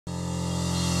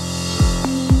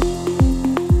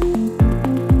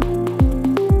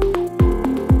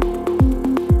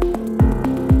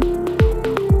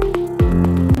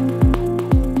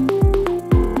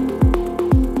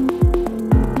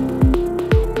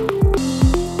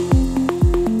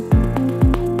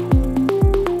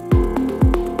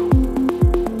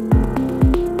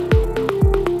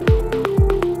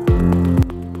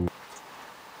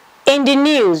the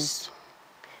news,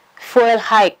 fuel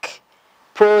hike,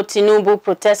 pro-Tinubu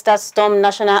protesters storm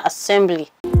National Assembly.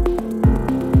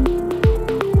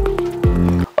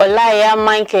 Olaiya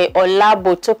Manke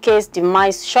Olobatoke's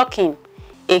demise shocking,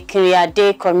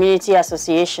 Ekinrin-Adde Community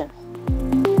Association.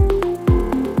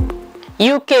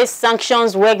 UK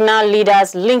sanctions Wagner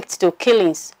leaders linked to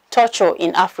killings, torture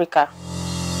in Africa.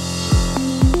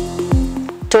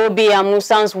 Toby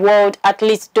Amusan's world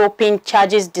athlete doping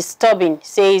charges disturbing,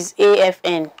 says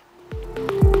AFN.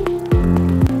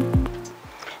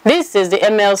 This is the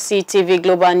MLC TV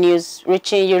Global News,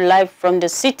 reaching you live from the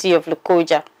city of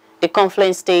Lokoja, the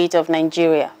confluent state of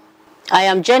Nigeria. I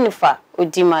am Jennifer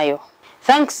Udimayo.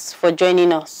 Thanks for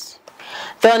joining us.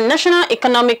 The National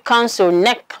Economic Council,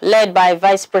 NEC, led by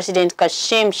Vice President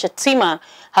Kashim Shettima,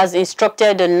 has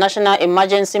instructed the National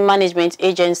Emergency Management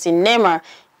Agency, NEMA,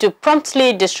 to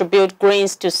promptly distribute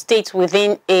grains to states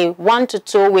within a 1 to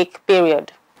 2 week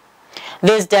period.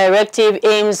 This directive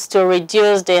aims to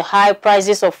reduce the high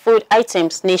prices of food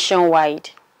items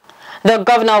nationwide. The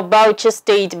governor of Bauchi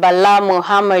State, Bala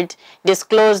Mohammed,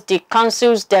 disclosed the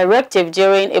council's directive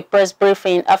during a press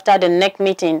briefing after the NEC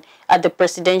meeting at the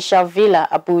Presidential Villa,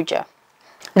 Abuja.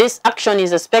 This action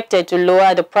is expected to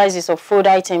lower the prices of food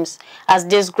items, as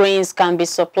these grains can be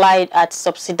supplied at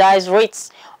subsidized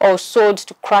rates or sold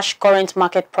to crush current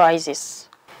market prices.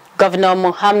 Governor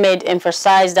Mohammed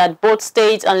emphasized that both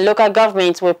states and local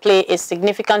governments will play a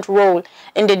significant role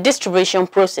in the distribution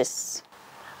process.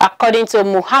 According to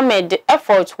Mohammed, the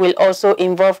effort will also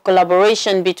involve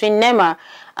collaboration between NEMA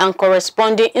and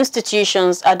corresponding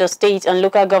institutions at the state and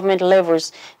local government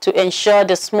levels to ensure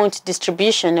the smooth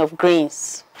distribution of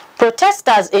grains.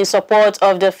 Protesters in support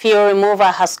of the fuel removal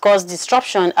has caused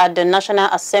disruption at the National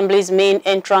Assembly's main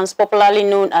entrance, popularly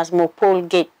known as Mopole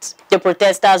Gate. The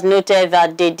protesters noted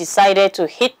that they decided to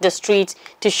hit the street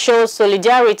to show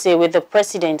solidarity with the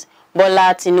President,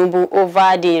 Bola Tinubu,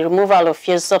 over the removal of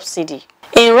fuel subsidy.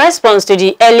 In response to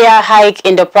the earlier hike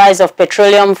in the price of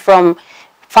petroleum from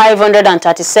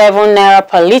 537 naira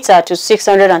per litre to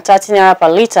 630 naira per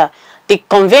litre, the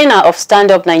convener of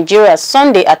Stand Up Nigeria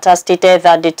Sunday Atta stated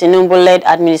that the Tinubu-led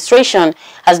administration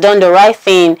has done the right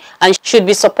thing and should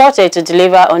be supported to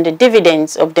deliver on the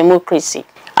dividends of democracy.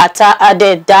 Atta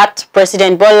added that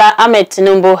President Bola Ahmed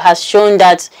Tinubu has shown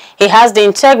that he has the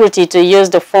integrity to use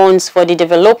the funds for the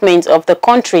development of the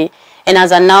country and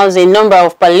has announced a number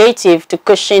of palliatives to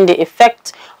cushion the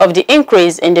effect of the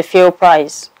increase in the fuel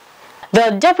price.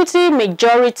 The Deputy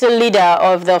Majority Leader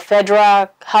of the Federal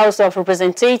House of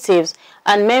Representatives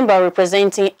and member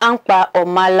representing Ankpa,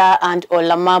 Omala and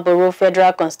Olamaboro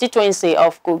Federal Constituency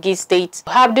of Kogi State,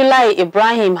 Abdullahi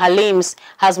Ibrahim Halims,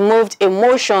 has moved a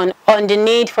motion on the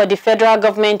need for the federal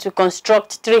government to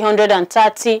construct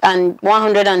 330 and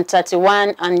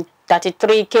 131 and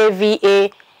 33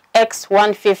 kVA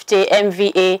X150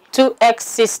 MVA,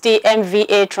 2X60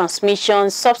 MVA transmission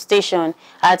substation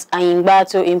at Anyigba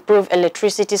to improve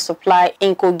electricity supply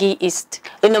in Kogi East.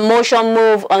 In a motion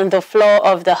moved on the floor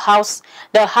of the House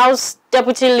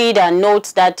Deputy Leader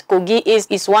notes that Kogi East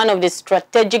is one of the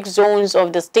strategic zones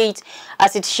of the state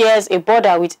as it shares a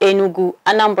border with Enugu,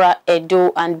 Anambra,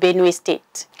 Edo and Benue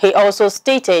State. He also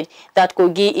stated that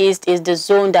Kogi East is the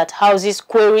zone that houses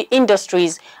quarry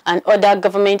industries and other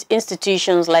government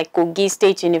institutions like Kogi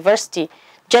State University,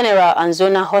 general and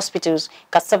zonal hospitals,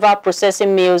 cassava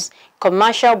processing mills,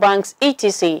 commercial banks,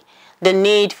 etc. The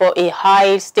need for a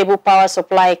high, stable power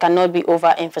supply cannot be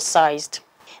overemphasized.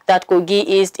 That Kogi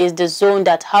East is the zone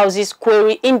that houses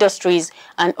quarry industries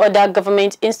and other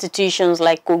government institutions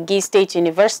like Kogi State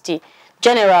University,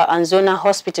 general and zonal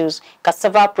hospitals,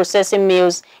 cassava processing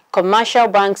mills, commercial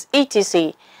banks,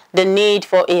 etc. The need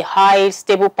for a high,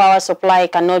 stable power supply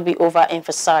cannot be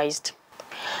overemphasized.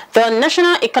 The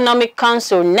National Economic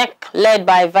Council, NEC, led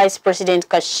by Vice President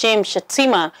Kashim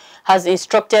Shettima, has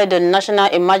instructed the National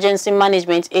Emergency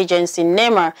Management Agency,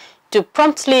 NEMA, to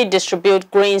promptly distribute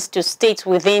grains to states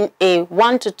within a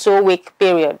 1 to 2 week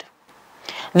period.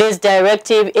 This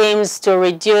directive aims to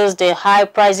reduce the high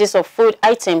prices of food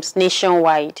items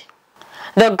nationwide.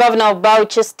 The governor of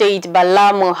Bauchi State,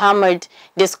 Bala Mohammed,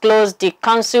 disclosed the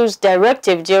council's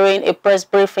directive during a press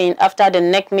briefing after the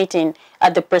NEC meeting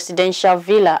at the Presidential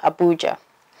Villa, Abuja.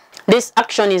 This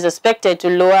action is expected to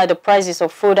lower the prices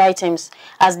of food items,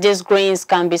 as these grains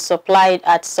can be supplied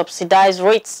at subsidized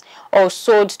rates or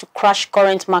sold to crush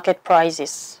current market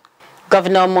prices.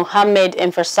 Governor Mohammed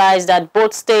emphasized that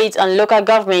both states and local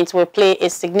governments will play a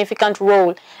significant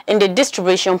role in the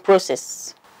distribution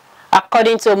process.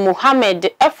 According to Mohammed,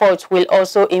 the effort will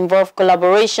also involve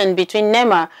collaboration between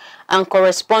NEMA and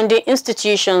corresponding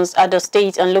institutions at the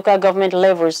state and local government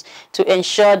levels to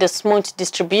ensure the smooth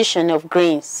distribution of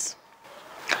grains.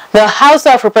 The House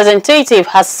of Representatives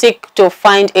has sought to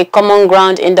find a common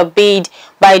ground in the bid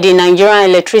by the Nigerian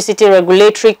Electricity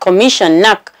Regulatory Commission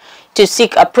 (NEC) to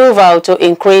seek approval to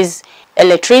increase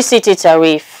electricity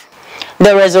tariff.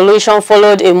 The resolution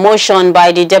followed a motion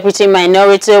by the Deputy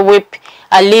Minority Whip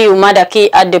Aliyu Madaki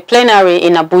at the plenary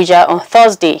in Abuja on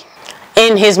Thursday.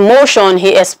 In his motion,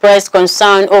 he expressed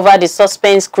concern over the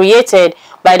suspense created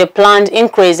by the planned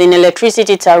increase in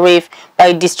electricity tariff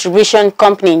by distribution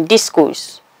company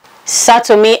Decries.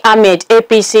 Satomi Ahmed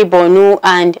APC Borno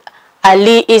and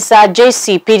Ali Isa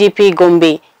JC PDP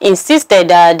Gombe insisted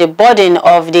that the burden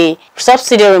of the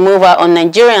subsidy removal on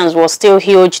Nigerians was still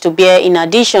huge to bear in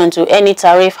addition to any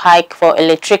tariff hike for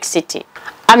electricity.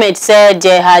 Ahmed said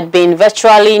there had been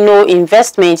virtually no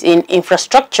investment in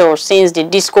infrastructure since the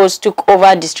Decries took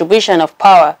over distribution of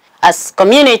power, as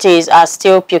communities are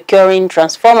still procuring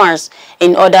transformers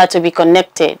in order to be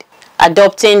connected.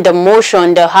 Adopting the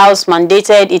motion, the House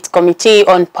mandated its Committee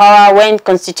on Power when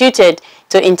constituted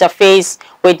to interface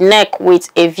with NEC with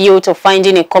a view to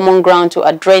finding a common ground to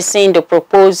addressing the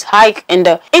proposed hike in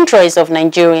the interest of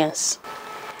Nigerians.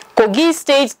 Kogi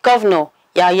State Governor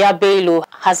Yahaya Bello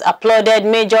has applauded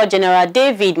Major General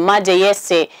David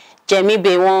Medayese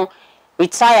Jemibewon,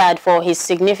 retired, for his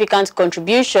significant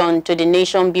contribution to the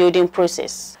nation-building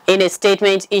process. In a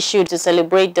statement issued to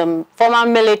celebrate the former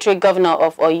military governor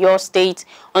of Oyo State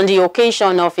on the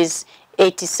occasion of his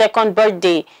 82nd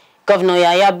birthday, Governor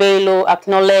Yahaya Bello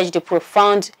acknowledged the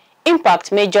profound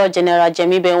impact Major General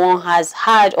Jemibewon has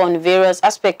had on various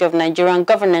aspects of Nigerian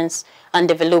governance and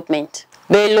development.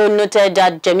 Bello noted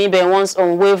that Jemibewon's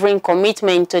unwavering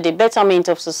commitment to the betterment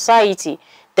of society,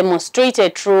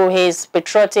 demonstrated through his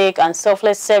patriotic and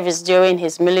selfless service during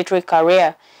his military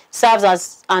career, serves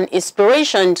as an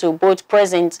inspiration to both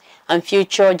present and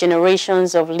future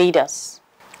generations of leaders.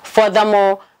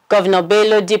 Furthermore, Governor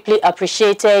Bello deeply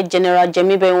appreciated General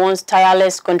Jemibewon's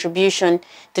tireless contribution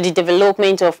to the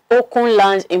development of Okun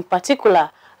land in particular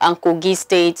and Kogi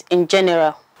State in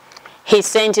general. He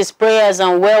sent his prayers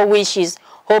and well wishes,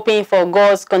 hoping for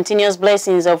God's continuous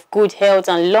blessings of good health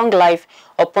and long life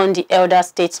upon the elder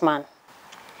statesman.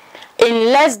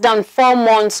 In less than 4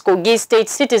 months, Kogi State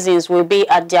citizens will be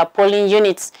at their polling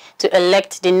units to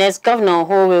elect the next governor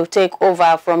who will take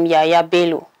over from Yahaya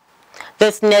Bello.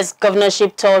 This next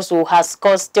governorship tussle has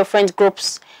caused different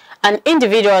groups and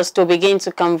individuals to begin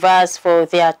to canvass for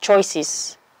their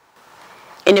choices.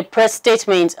 In a press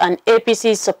statement, an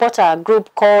APC supporter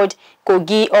group called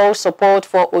Kogi All Support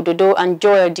for Ododo and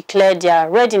Joel declared their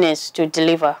readiness to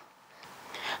deliver.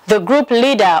 The group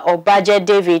leader, Obaje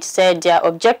David, said their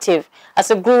objective as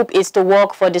a group is to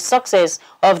work for the success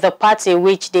of the party,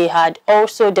 which they had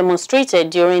also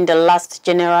demonstrated during the last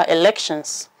general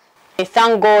elections. They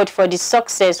thank God for the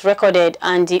success recorded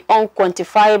and the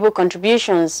unquantifiable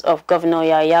contributions of Governor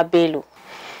Yahaya Bello.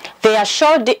 They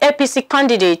assured the APC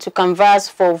candidate to canvass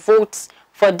for votes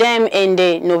for them in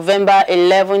the November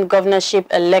 11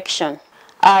 governorship election.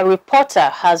 Our reporter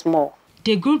has more.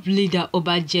 The group leader,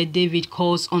 Obaje David,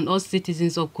 calls on all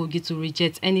citizens of Kogi to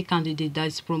reject any candidate that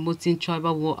is promoting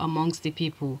tribal war amongst the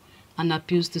people and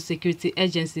appeals to security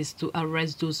agencies to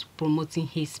arrest those promoting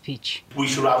hate speech. We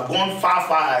should have gone far,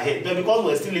 far ahead, but because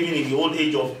we're still living in the old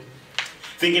age of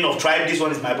thinking of tribe, this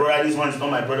one is my brother, this one is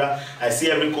not my brother. I see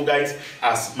every Kogite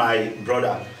as my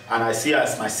brother, and I see her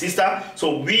as my sister.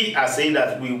 So we are saying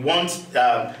that we want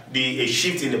a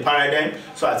shift in the paradigm,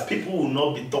 so that people will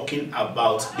not be talking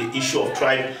about the issue of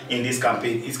tribe in this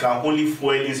campaign. It can only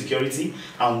fuel insecurity,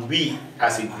 and we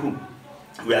as a group,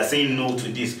 we are saying no to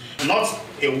this. Not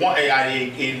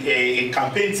a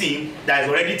campaign team that is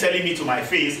already telling me to my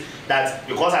face that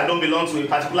because I don't belong to a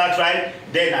particular tribe,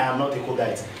 then I am not a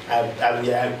Kogite. I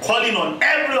am calling on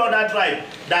every other tribe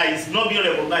that is not being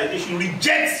recognized. They should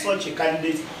reject such a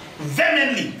candidate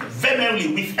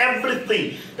vehemently, with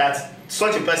everything, that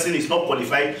such a person is not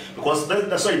qualified, because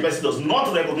such a person does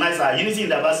not recognize our unity in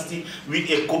diversity.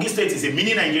 Kogi State is a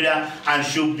mini Nigeria and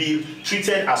should be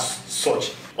treated as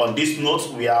such. On this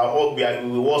note, we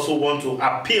also want to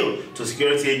appeal to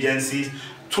security agencies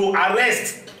to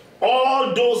arrest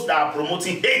all those that are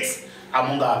promoting hate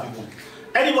among our people.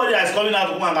 Anybody that is coming out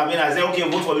to come and campaign and say, okay,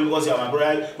 vote for me because you are my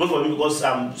brother, vote for me because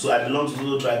so I belong to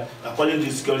the tribe, according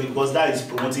to security, because that is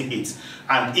promoting hate.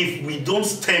 And if we don't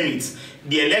stem it,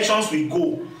 the elections will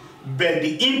go, but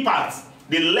the impact,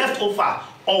 the leftover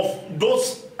of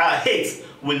those hate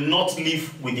will not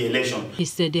live with the election. He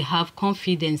said they have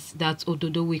confidence that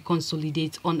Ododo will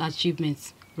consolidate on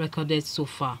achievements recorded so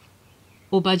far.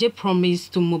 Obaje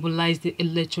promised to mobilize the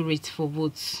electorate for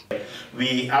votes.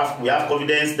 We have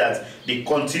confidence that the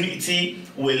continuity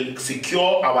will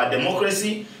secure our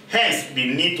democracy. Hence,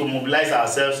 the need to mobilize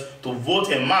ourselves to vote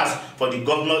en masse for the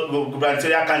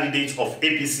gubernatorial candidates of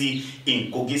APC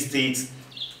in Kogi State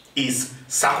is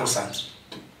sacrosanct.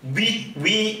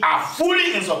 We are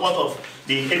fully in support of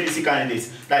the APC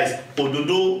candidates, that is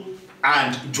Ododo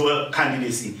and Joel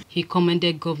candidacy. He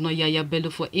commended Governor Yahaya Bello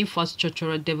for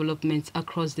infrastructural developments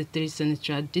across the 3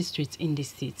 senatorial districts in the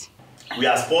state. We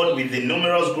are spurred with the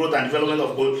numerous growth and development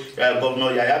of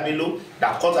Governor Yahaya Bello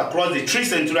that cuts across the 3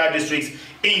 senatorial districts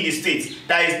in the state.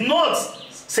 That is not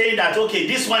saying that, okay,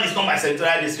 this one is not my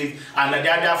senatorial district and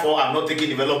therefore I'm not taking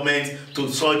development to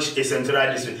such a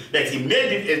senatorial district. But he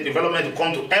made the development to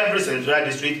come to every senatorial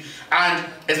district, and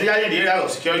especially in the areas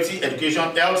of security,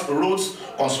 education, health, roads,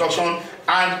 construction,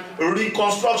 and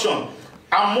reconstruction.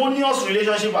 Harmonious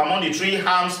relationship among the 3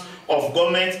 arms of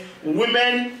government,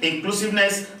 women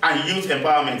inclusiveness and youth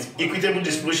empowerment, equitable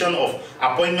distribution of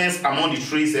appointments among the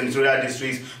 3 senatorial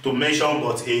districts, to mention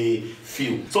but a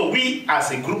few. So we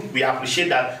as a group, we appreciate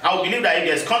that. I believe that if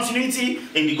there's continuity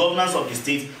in the governance of the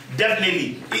state,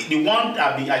 definitely the one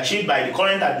that be achieved by the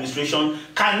current administration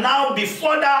can now be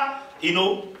further,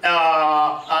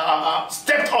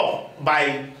 stepped up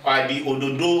by the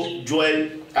Ododo Joel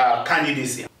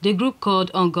candidacy. The group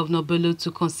called on Governor Bello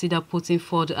to consider putting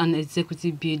forward an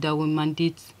executive bill that will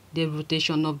mandate the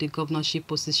rotation of the governorship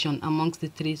position amongst the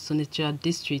 3 senatorial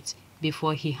districts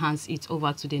before he hands it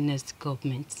over to the next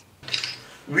government.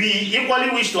 We equally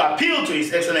wish to appeal to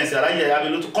His Excellency Olaiya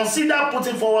Bello to consider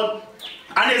putting forward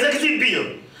an executive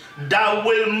bill that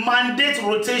will mandate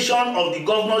rotation of the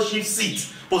governorship seat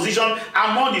position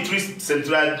among the 3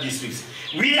 senatorial districts.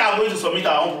 We are going to submit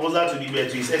our own proposal to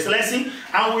His Excellency,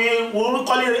 and we will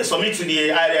equally submit to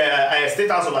the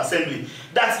State House of Assembly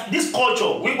that this culture,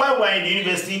 while we were in the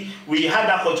university, we had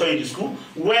that culture in the school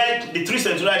where the 3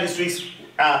 senatorial districts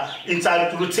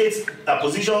rotate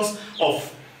positions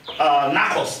of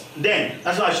NACOS, then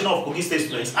National Association of Kogi State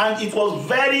Students, and it was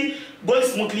very going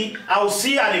smoothly. I will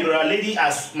see an Liberal lady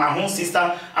as my own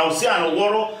sister. I will see an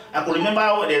Oworo. I could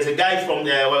remember there's a guy from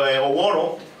the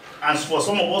Oworo, and for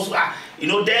some of us,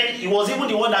 then he was even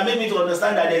the one that made me to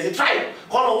understand that there's a tribe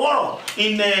called Oworo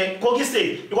in Kogi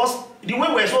State, because the way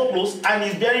we're so close and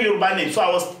it's very Yoruba name, so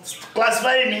I was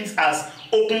classifying it as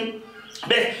open.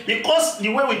 But because the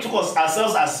way we took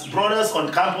ourselves as brothers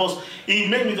on campus, it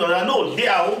made me to understand, no,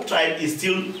 their own tribe is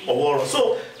still Oworo.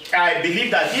 So I believe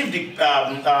that if the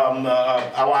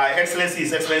our Excellency,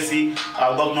 His Excellency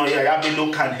Governor Yahaya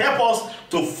Bello can help us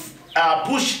to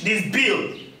push this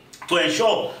bill to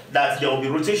ensure that there will be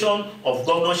rotation of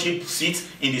governorship seats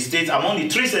in the state among the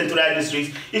 3 senatorial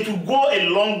districts, it will go a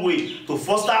long way to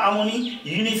foster harmony,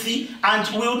 unity,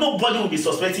 and nobody will be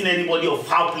suspecting anybody of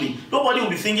foul play. Nobody will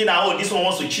be thinking that, oh, this one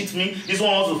wants to cheat me, this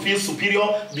one wants to feel superior,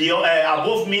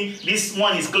 above me, this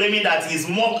one is claiming that he's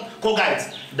more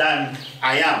Kogite than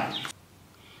I am.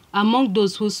 Among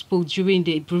those who spoke during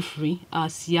the briefing are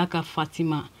Siaka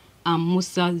Fatima and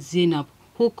Musa Zainab,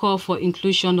 who called for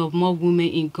inclusion of more women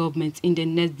in government in the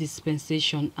next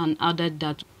dispensation, and added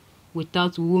that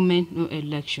without women, no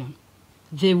election.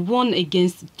 They won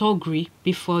against Togri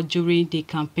before, during the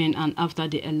campaign, and after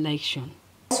the election.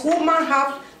 Women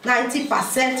have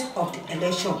 90% of the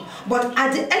election, but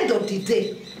at the end of the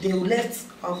day, they were left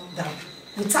off down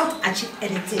without achieving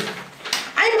anything.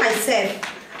 I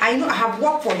myself, I know I have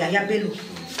worked for Yahaya Bello,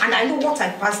 and I know what I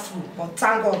passed through, but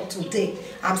thank God today,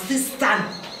 I'm still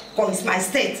standing. Because it's my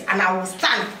state, and I will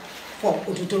stand for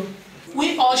Ododo.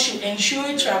 We all should ensure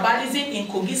tribalism in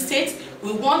Kogi State.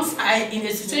 We want in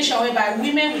a situation whereby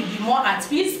women will be more at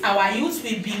peace, our youth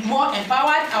will be more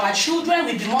empowered, our children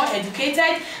will be more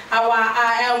educated,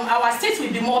 our state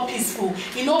will be more peaceful.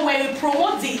 When we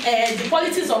promote the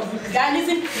politics of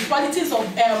organism, the politics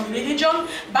of religion,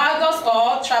 bargos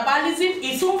or tribalism,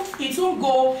 it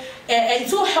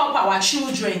will help our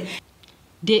children.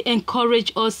 They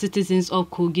encourage all citizens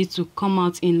of Kogi to come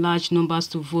out in large numbers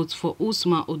to vote for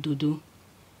Usman Ododo.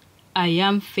 I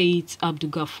am Faith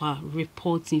Abdugafar,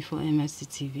 reporting for MLC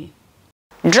TV.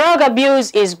 Drug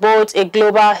abuse is both a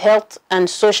global health and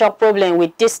social problem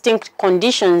with distinct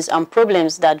conditions and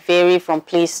problems that vary from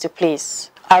place to place.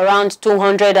 Around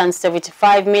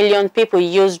 275 million people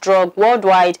use drugs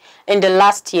worldwide in the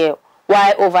last year,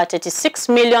 while over 36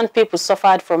 million people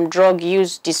suffered from drug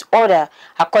use disorder,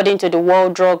 according to the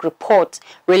World Drug Report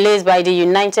released by the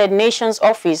United Nations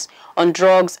Office on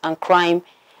Drugs and Crime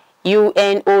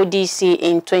UNODC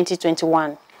in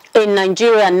 2021. A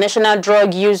Nigerian National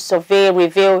Drug Use Survey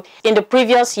revealed in the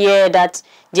previous year that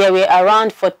there were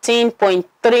around 14.3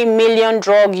 million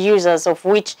drug users, of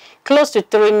which close to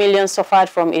 3 million suffered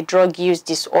from a drug use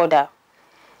disorder.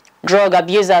 Drug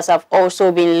abusers have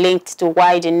also been linked to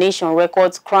why the nation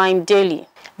records crime daily.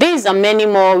 These and many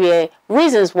more were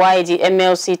reasons why the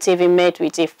MLC TV met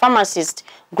with a pharmacist,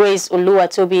 Grace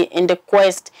Olobatoke, in the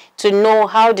quest to know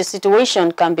how the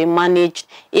situation can be managed,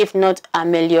 if not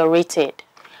ameliorated.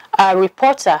 Our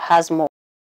reporter has more.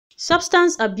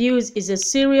 Substance abuse is a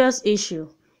serious issue,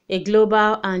 a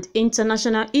global and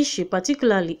international issue,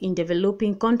 particularly in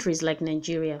developing countries like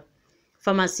Nigeria.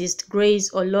 Pharmacist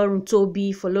Grace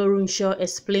Olobatoke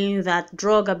explained that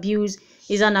drug abuse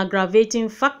is an aggravating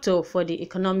factor for the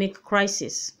economic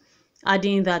crisis,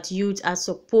 adding that youth are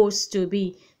supposed to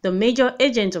be the major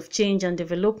agent of change and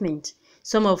development,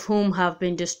 some of whom have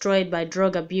been destroyed by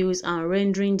drug abuse and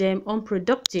rendering them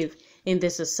unproductive in the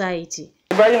society.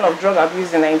 The burden of drug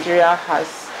abuse in Nigeria has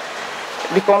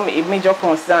become a major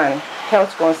concern,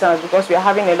 health concerns, because we are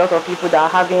having a lot of people that are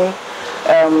having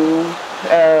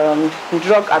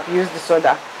drug abuse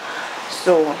disorder.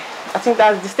 So I think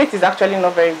that the state is actually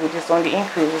not very good. It's on the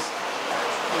increase.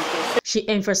 She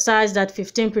emphasized that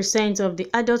 15% of the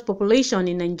adult population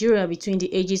in Nigeria between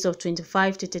the ages of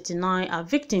 25 to 39 are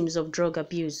victims of drug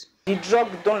abuse. The drug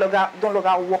don't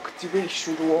longer work the way it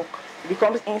should work. It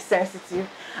becomes insensitive,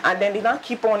 and then they now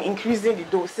keep on increasing the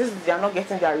dose since they are not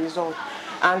getting their result.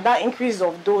 And that increase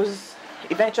of dose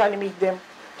eventually makes them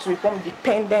to become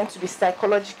dependent, to be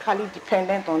psychologically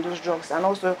dependent on those drugs, and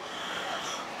also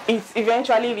it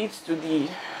eventually leads to the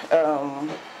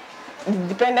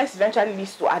dependence eventually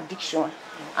leads to addiction,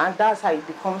 and that's how it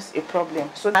becomes a problem.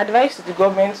 So the advice to the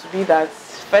government would be that,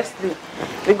 firstly,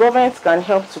 the government can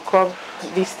help to curb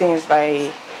these things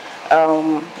by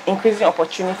increasing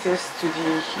opportunities to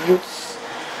the youths,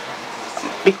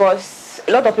 because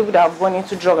a lot of people that have gone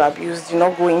into drug abuse do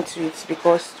not go into it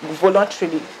because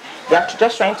voluntarily. They are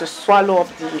just trying to swallow up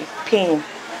the pain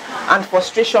and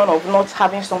frustration of not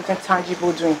having something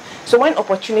tangible doing. So when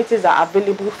opportunities are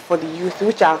available for the youth,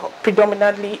 which are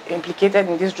predominantly implicated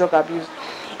in this drug abuse,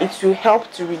 it will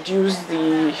help to reduce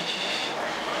the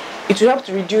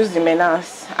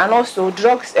menace. And also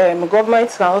drugs,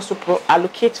 governments can also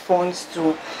allocate funds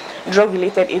to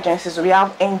drug-related agencies. So we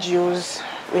have NGOs,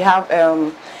 we have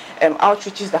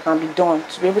outreaches that can be done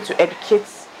to be able to educate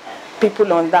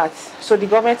people on that. So the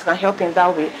government can help in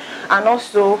that way. And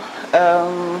also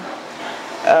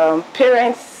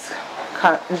parents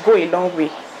can go a long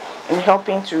way in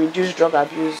helping to reduce drug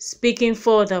abuse. Speaking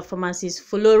further, pharmacist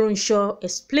Olobatoke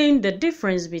explained the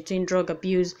difference between drug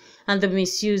abuse and the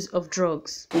misuse of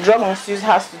drugs. Drug misuse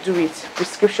has to do with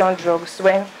prescription drugs.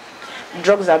 When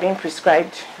drugs are being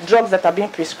prescribed, drugs that are being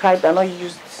prescribed are not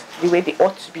used the way they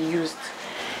ought to be used.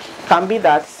 It can be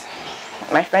that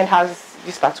my friend has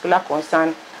this particular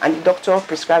concern and the doctor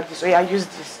prescribed this, so yeah, use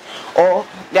this. Or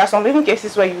there are some even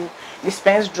cases where you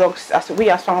dispense drugs, as we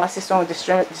as pharmacists don't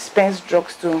dispense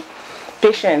drugs to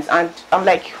patients, and I'm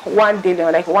like one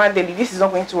daily, this is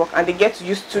not going to work, and they get to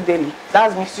use 2 daily.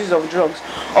 That's misuse of drugs.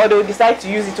 Or they'll decide to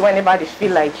use it whenever they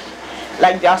feel like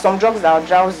there are some drugs that are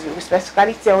drowsy. We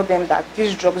specifically tell them that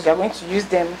these drugs, you are going to use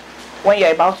them when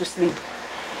you're about to sleep.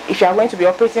 If you are going to be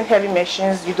operating heavy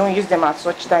machines, you don't use them at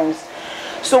such times.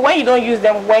 So when you don't use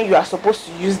them when you are supposed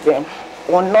to use them,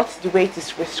 or not the way it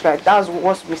is prescribed, that's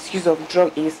what misuse of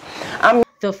drug is.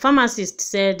 The pharmacist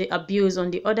said the abuse, on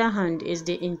the other hand, is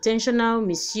the intentional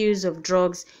misuse of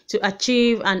drugs to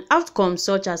achieve an outcome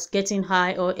such as getting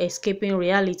high or escaping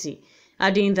reality,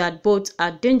 adding that both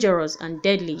are dangerous and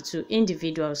deadly to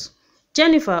individuals.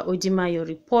 Jennifer Odimayo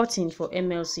reporting for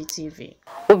MLC TV.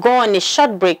 We'll go on a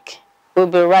short break. We'll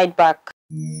be right back.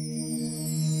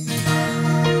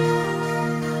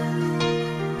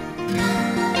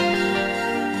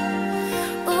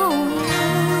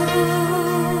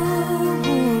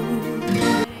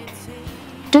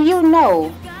 Do you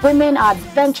know women are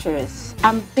adventurous,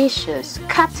 ambitious,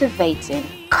 captivating,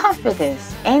 confident,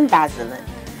 and dazzling?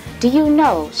 Do you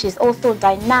know she's also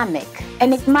dynamic,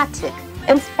 enigmatic,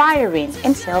 inspiring,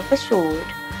 and self-assured?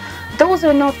 Those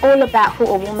are not all about who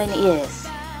a woman is.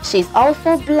 She's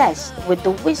also blessed with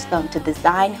the wisdom to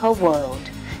design her world.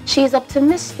 She is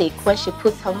optimistic when she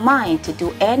puts her mind to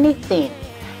do anything,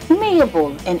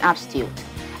 amiable and astute.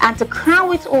 And to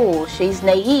crown it all, she is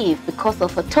naive because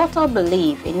of her total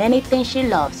belief in anything she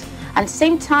loves, and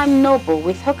same time noble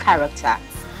with her character.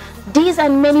 These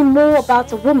and many more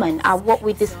about a woman are what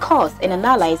we discuss and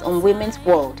analyze on Women's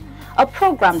World, a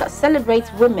program that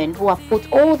celebrates women who have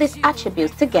put all these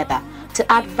attributes together to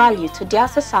to add value to their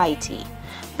society.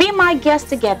 Be my guest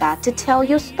together to tell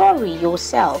your story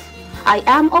yourself. I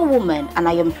am a woman and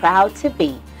I am proud to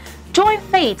be. Join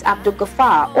Faith Abdul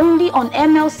Ghaffar only on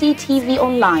MLC TV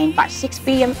online by 6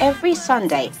 p.m. every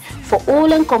Sunday for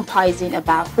all-encompassing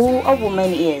about who a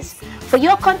woman is. For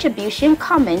your contribution,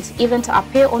 comments, even to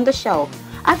appear on the show,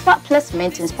 advert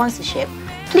placement and sponsorship,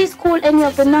 please call any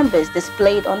of the numbers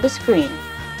displayed on the screen.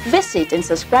 Visit and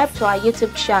subscribe to our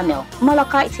YouTube channel,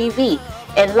 Molokai TV,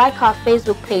 and like our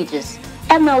Facebook pages,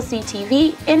 MLC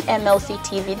TV and MLC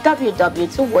TV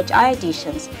WW to watch our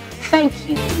editions. Thank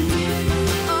you.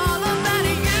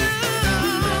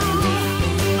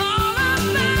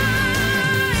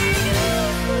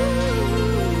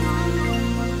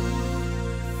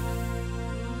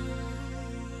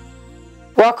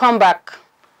 Welcome back.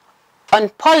 On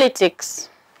politics,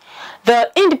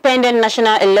 the Independent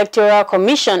National Electoral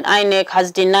Commission, INEC, has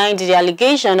denied the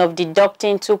allegation of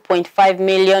deducting 2.5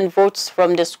 million votes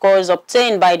from the scores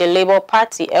obtained by the Labour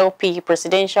Party LP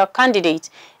presidential candidate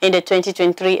in the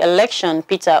 2023 election,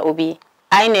 Peter Obi.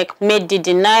 INEC made the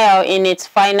denial in its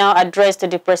final address to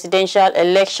the Presidential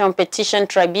Election Petition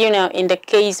Tribunal in the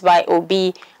case by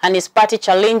Obi and his party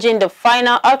challenging the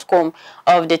final outcome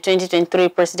of the 2023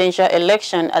 presidential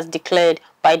election as declared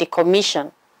by the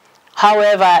Commission.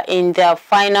 However, in their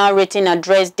final written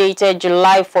address dated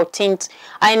July 14th,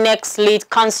 INEC's lead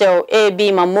counsel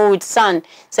A.B. Mahmood San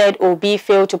said Obi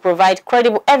failed to provide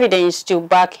credible evidence to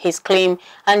back his claim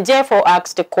and therefore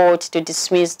asked the court to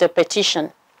dismiss the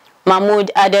petition. Mahmood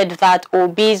added that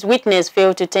Obi's witness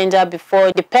failed to tender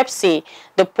before the Pepsi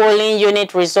the polling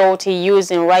unit result he used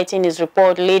in writing his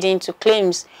report, leading to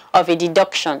claims of a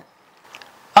deduction.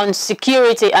 On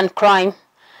security and crime,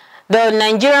 the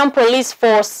Nigerian Police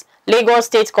Force Lagos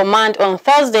State Command on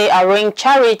Thursday arraigned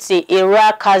Charity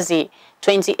Irakazi,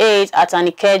 28, at an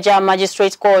Ikeja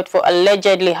Magistrate Court for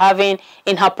allegedly having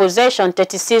in her possession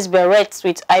 36 berets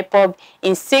with IPOB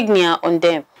insignia on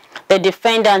them. The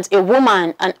defendant, a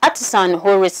woman, an artisan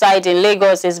who resides in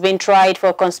Lagos, is being tried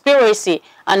for conspiracy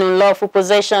and unlawful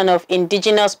possession of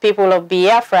indigenous people of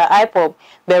Biafra IPOB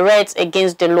berets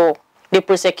against the law. The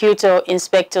prosecutor,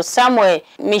 Inspector Samuel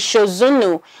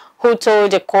Mishozunu, who told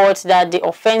the court that the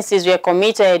offenses were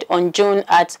committed on June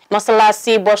at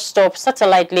Masalasi bus stop,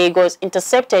 Satellite Lagos,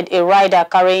 intercepted a rider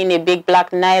carrying a big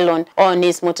black nylon on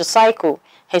his motorcycle.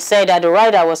 He said that the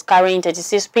rider was carrying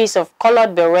 36 pieces of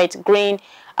colored beret, green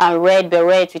and red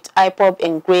beret with IPOB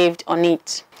engraved on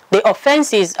it. The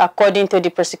offenses, according to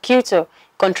the prosecutor,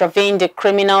 contravened the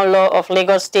criminal law of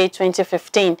Lagos State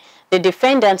 2015. The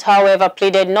defendant, however,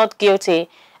 pleaded not guilty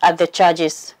at the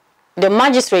charges. The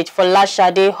magistrate for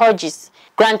Lashade Hodges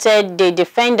granted the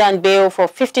defendant bail for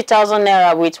 50,000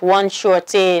 naira with one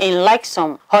surety in like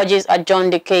sum. Hodges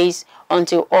adjourned the case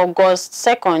until August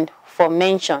 2nd for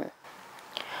mention.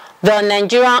 The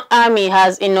Nigerian Army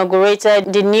has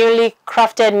inaugurated the newly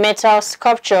crafted metal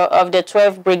sculpture of the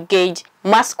 12th Brigade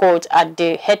mascot at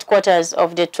the headquarters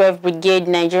of the 12th Brigade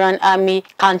Nigerian Army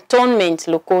Cantonment,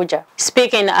 Lokoja.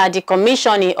 Speaking at the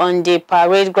commissioning on the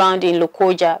parade ground in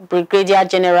Lokoja, Brigadier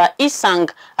General Isang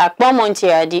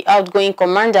Akpomontia, the outgoing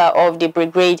commander of the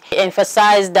brigade,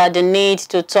 emphasized that the need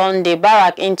to turn the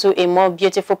barrack into a more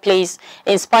beautiful place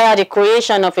inspired the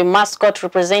creation of a mascot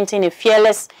representing a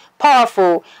fearless,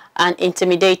 powerful, and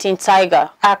intimidating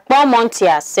tiger.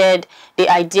 Akpomontia said the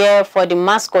idea for the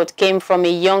mascot came from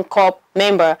a young corps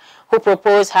member who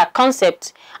proposed her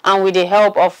concept, and with the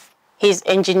help of his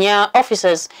engineer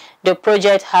officers, the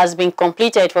project has been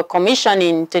completed for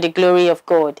commissioning to the glory of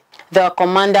God. The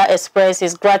commander expressed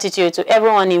his gratitude to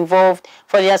everyone involved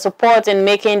for their support in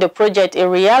making the project a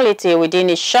reality within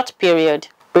a short period.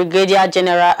 Brigadier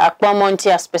General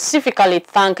Akpomontia specifically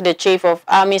thanked the Chief of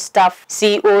Army Staff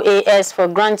COAS for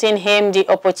granting him the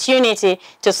opportunity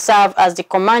to serve as the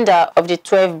commander of the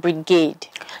 12th Brigade.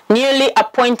 Newly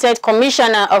appointed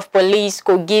Commissioner of Police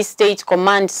Kogi State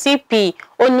Command CP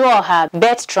Onuoha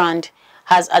Bethrand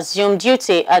has assumed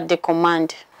duty at the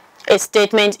command. A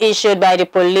statement issued by the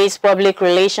Police Public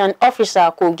Relations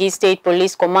Officer Kogi State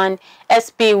Police Command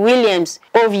SP Williams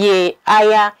Ovie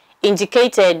Aya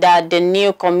indicated that the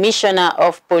new Commissioner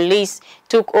of Police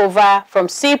took over from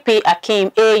CP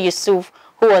Akim A. Yusuf,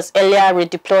 who was earlier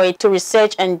redeployed to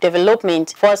Research and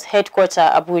Development Force Headquarters,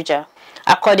 Abuja.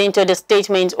 According to the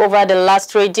statement, over the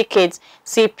last 3 decades,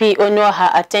 CP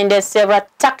Onuoha attended several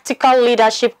tactical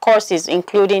leadership courses,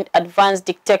 including Advanced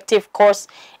Detective Course,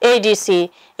 ADC,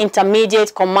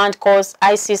 Intermediate Command Course,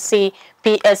 ICC,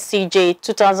 PSCJ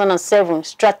 2007,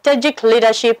 Strategic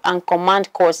Leadership and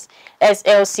Command Course,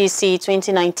 SLCC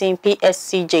 2019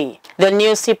 PSCJ. The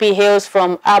new CP hails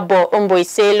from Abo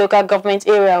Omboise local government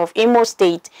area of Imo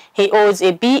State. He holds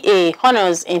a BA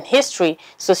Honours in History,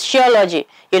 Sociology,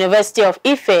 University of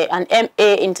Ife, and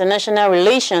MA International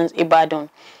Relations, Ibadan.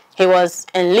 He was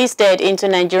enlisted into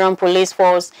Nigerian Police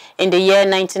Force in the year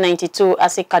 1992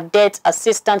 as a cadet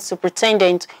assistant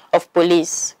superintendent of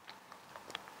police.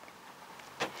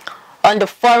 On the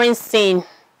foreign scene,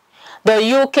 the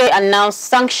UK announced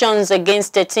sanctions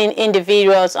against 13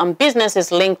 individuals and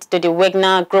businesses linked to the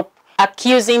Wagner group,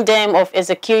 accusing them of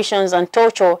executions and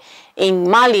torture in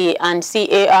Mali and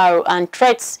CAR and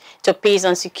threats to peace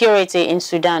and security in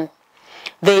Sudan.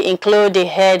 They include the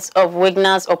heads of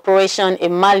Wagner's operation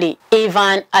in Mali,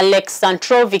 Ivan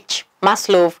Alexandrovich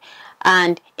Maslov,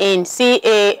 and in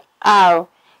CAR,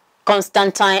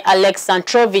 Konstantin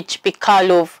Alexandrovich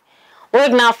Pikalov.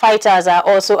 Wagner fighters are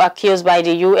also accused by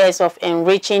the US of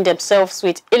enriching themselves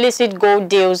with illicit gold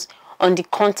deals on the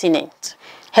continent.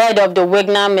 Head of the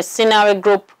Wagner mercenary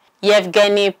group,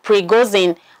 Yevgeny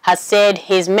Prigozhin, has said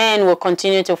his men will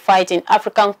continue to fight in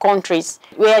African countries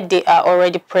where they are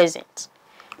already present.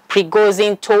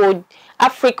 Prigozhin told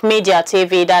Africa Media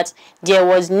TV that there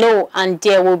was no and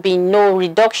there will be no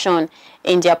reduction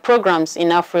in their programs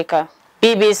in Africa.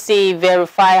 BBC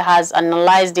Verify has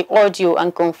analyzed the audio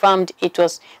and confirmed it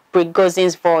was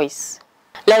Prigozhin's voice.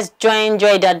 Let's join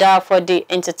Joy Dada for the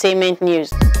entertainment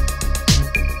news.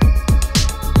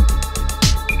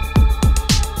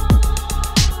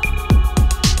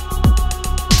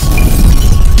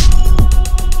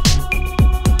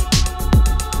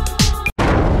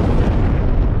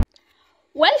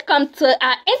 Welcome to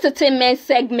our entertainment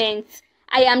segment.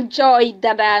 I am Joy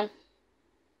Dada.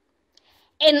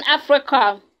 In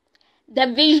Africa, the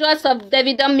visuals of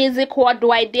Davido Music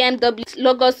Worldwide DMW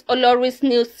Logos Olori's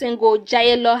new single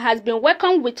Jayelo has been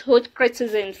welcomed with hot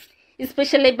criticisms,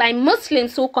 especially by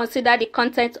Muslims who consider the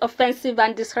content offensive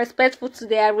and disrespectful to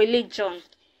their religion.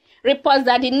 Reports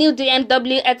that the new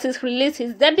DMW artist released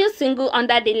his debut single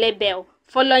under the label.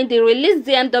 Following the release,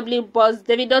 DMW boss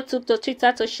Davido took to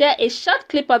Twitter to share a short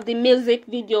clip of the music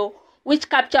video, which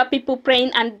captured people praying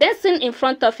and dancing in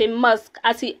front of a mosque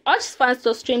as he urged fans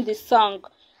to stream the song.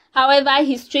 However,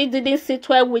 his tweet didn't sit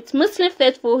well with Muslim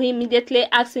faithful who immediately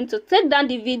asked him to take down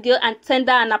the video and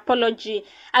tender an apology,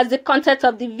 as the content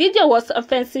of the video was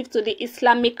offensive to the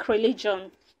Islamic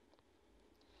religion.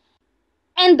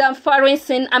 And on foreign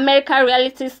scene, American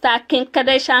reality star Kim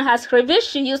Kardashian has revealed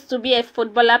she used to be a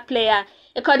footballer player.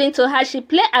 According to her, she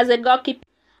played as a goalkeeper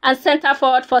and center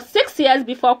forward for 6 years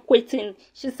before quitting.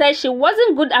 She said she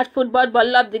wasn't good at football but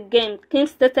loved the game. Kim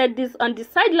stated this on the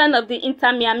sideline of the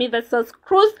Inter Miami vs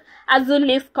Cruz Azul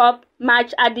League Cup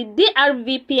match at the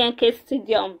DRV-PNK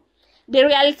Stadium. The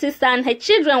reality star and her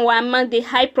children were among the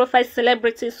high-profile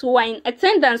celebrities who were in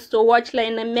attendance to watch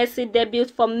Lionel Messi debut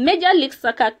for Major League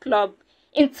Soccer club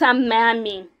Inter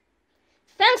Miami.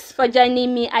 Thanks for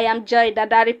joining me. I am Joy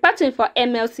Dada reporting for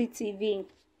MLC TV.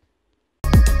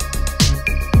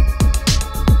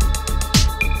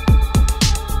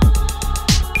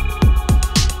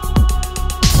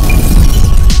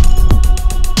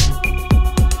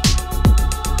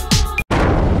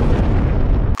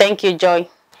 Thank you, Joy.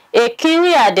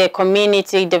 Ekinrin-Adde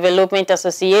Community Development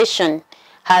Association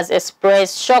has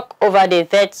expressed shock over the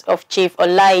death of Chief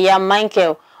Olaiya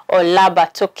Michael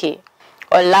Olobatoke.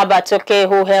 Olobatoke,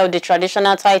 who held the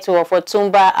traditional title of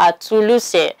Otumba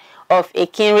Atuluse of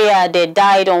Ekinrin-Adde,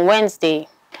 died on Wednesday.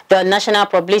 The National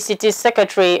Publicity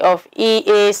Secretary of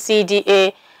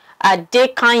EACDA,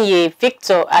 Adekanye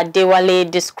Victor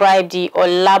Adewale, described the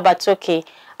Olobatoke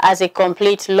as a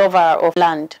complete lover of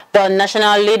land. The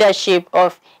national leadership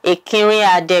of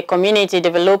Ekinrin-Adde Community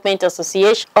Development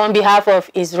Association, on behalf of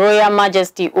His Royal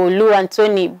Majesty Olu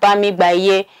Anthony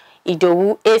Bamigbaye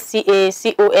Idowu ACA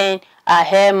CON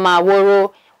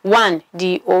Ahemaworo 1,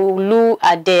 the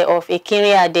Olu-Adde of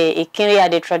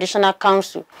Ekinrin-Adde Traditional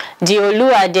Council. The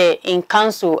Olu-Adde in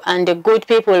Council and the good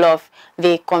people of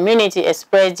the community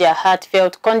expressed their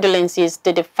heartfelt condolences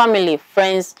to the family,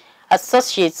 friends,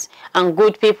 associates, and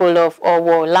good people of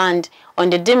Owo land on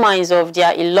the demise of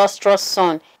their illustrious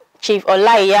son, Chief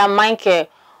Olaiya Michael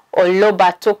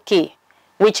Olobatoke,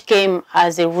 which came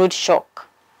as a rude shock.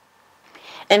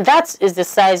 And that is the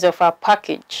size of our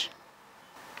package.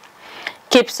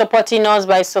 Keep supporting us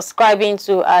by subscribing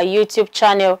to our YouTube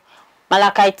channel,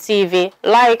 Malakai TV.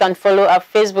 Like and follow our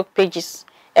Facebook pages,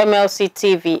 MLC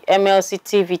TV, MLC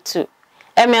TV 2,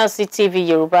 MLC TV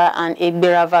Yoruba, and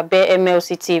Igberavabe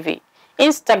MLC TV.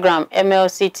 Instagram,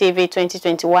 MLC TV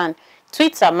 2021,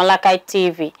 Twitter, Malakai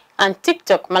TV, and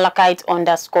TikTok,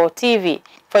 Malakite_TV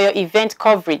for your event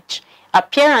coverage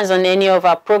appearance on any of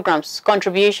our programs,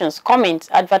 contributions, comments,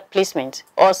 advert placement,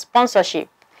 or sponsorship,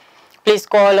 please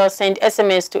call or send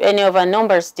SMS to any of our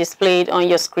numbers displayed on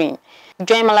your screen.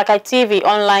 Join Malachi TV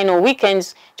online on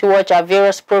weekends to watch our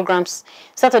various programs.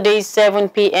 Saturdays 7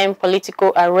 p.m.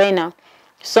 Political Arena,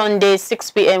 Sunday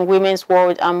 6 p.m. Women's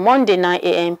World, and Monday 9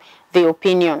 a.m. The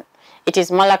Opinion. It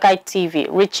is Malachi TV,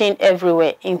 reaching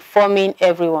everywhere, informing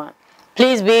everyone.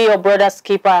 Please be your brother's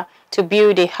keeper to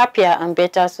build a happier and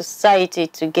better society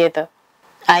together.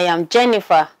 I am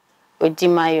Jennifer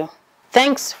Odimayo.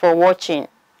 Thanks for watching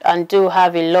and do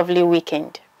have a lovely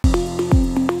weekend.